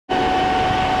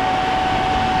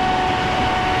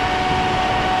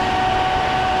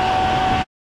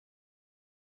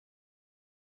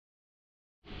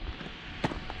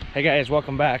Hey guys,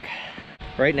 welcome back.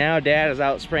 Right now Dad is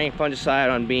out spraying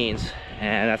fungicide on beans,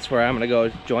 and that's where I'm gonna go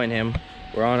join him.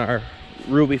 We're on our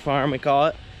Ruby farm, we call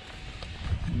it.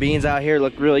 Beans out here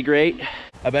look really great.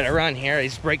 I better run here,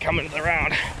 he's spray coming to the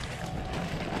round.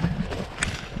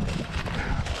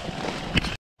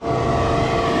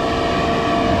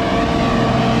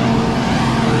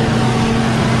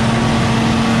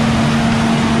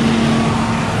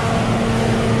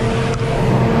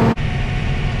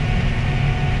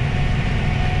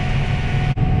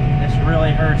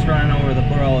 Hurts running over the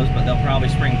burrows, but they'll probably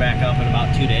spring back up in about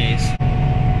 2 days.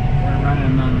 We're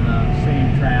running on the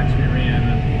same tracks we ran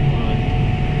on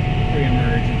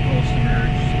pre-emerge and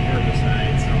post-emerge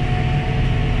herbicide, so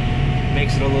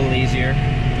makes it a little easier.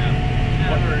 Yeah.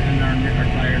 And our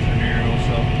tires are narrow,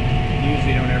 so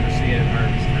usually don't ever see it at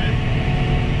harvest time.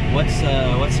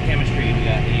 What's the chemistry we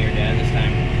got here, Dad, this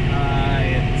time?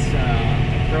 It's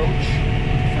approach,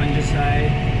 fungicide,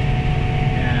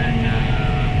 and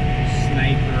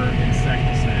Sniper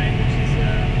Insecticide, which is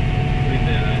the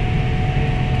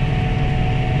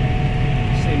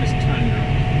same as Tundra.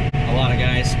 A lot of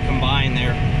guys combine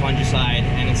their fungicide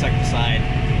and insecticide.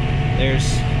 There's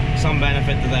some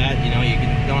benefit to that, you know,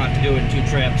 don't have to do it in 2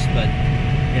 trips, but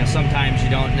you know, sometimes you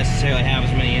don't necessarily have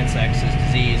as many insects as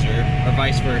disease or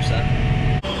vice versa.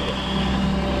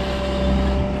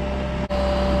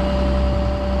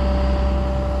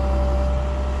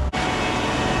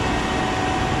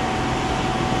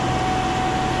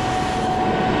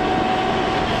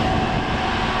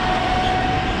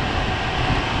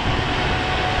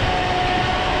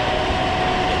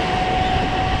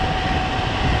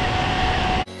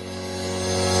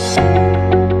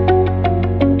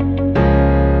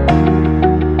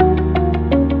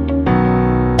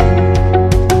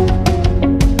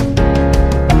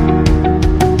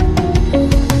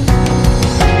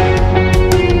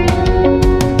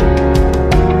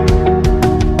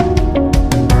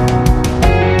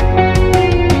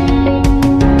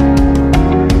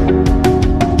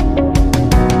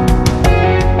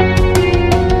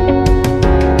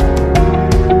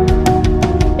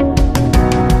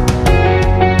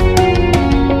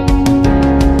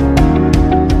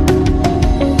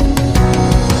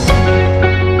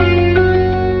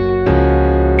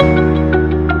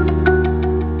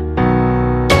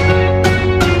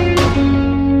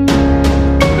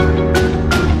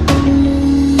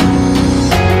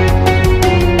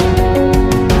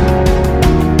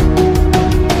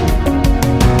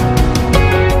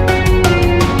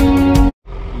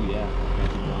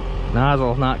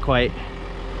 Nozzle not quite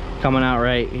coming out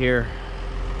right here.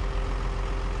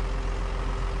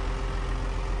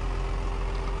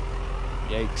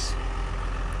 Yikes.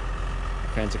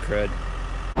 All kinds of crud.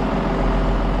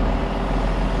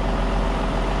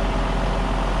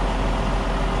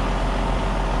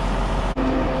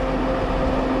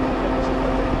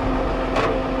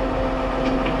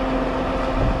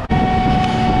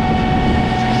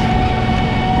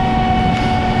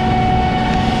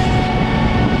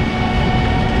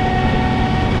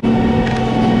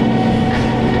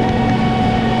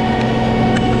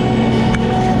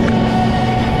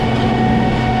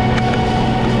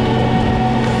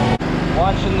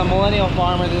 Watching the Millennial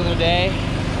Farmer the other day,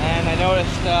 and I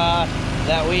noticed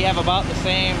that we have about the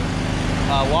same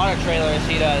water trailer as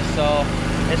he does, so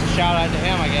it's a shout out to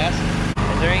him, I guess.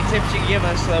 Is there any tips you can give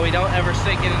us so that we don't ever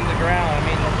sink it into the ground? I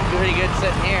mean, it's pretty good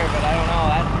sitting here, but I don't know,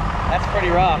 that's pretty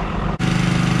rough.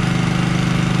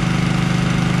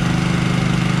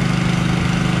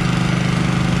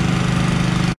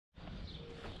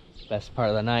 Best part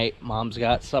of the night, Mom's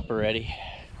got supper ready.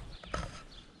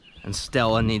 And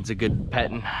Stella needs a good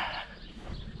petting.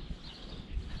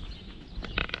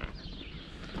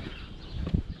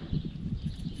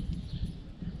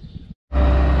 I'm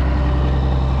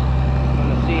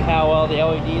gonna see how well the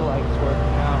LED lights work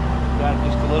now. Got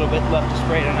just a little bit left to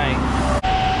spray tonight.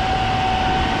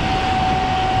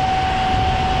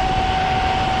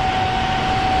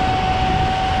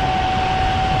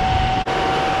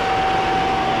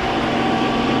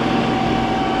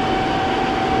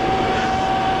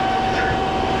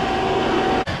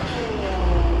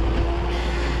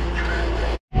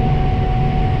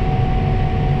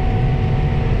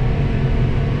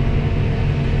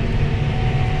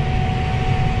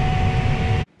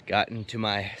 Got into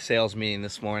my sales meeting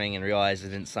this morning and realized I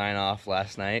didn't sign off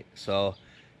last night, so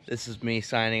this is me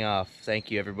signing off. Thank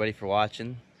you everybody for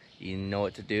watching. You know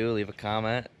what to do. Leave a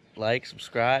comment, like,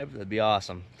 subscribe. That'd be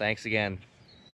awesome. Thanks again.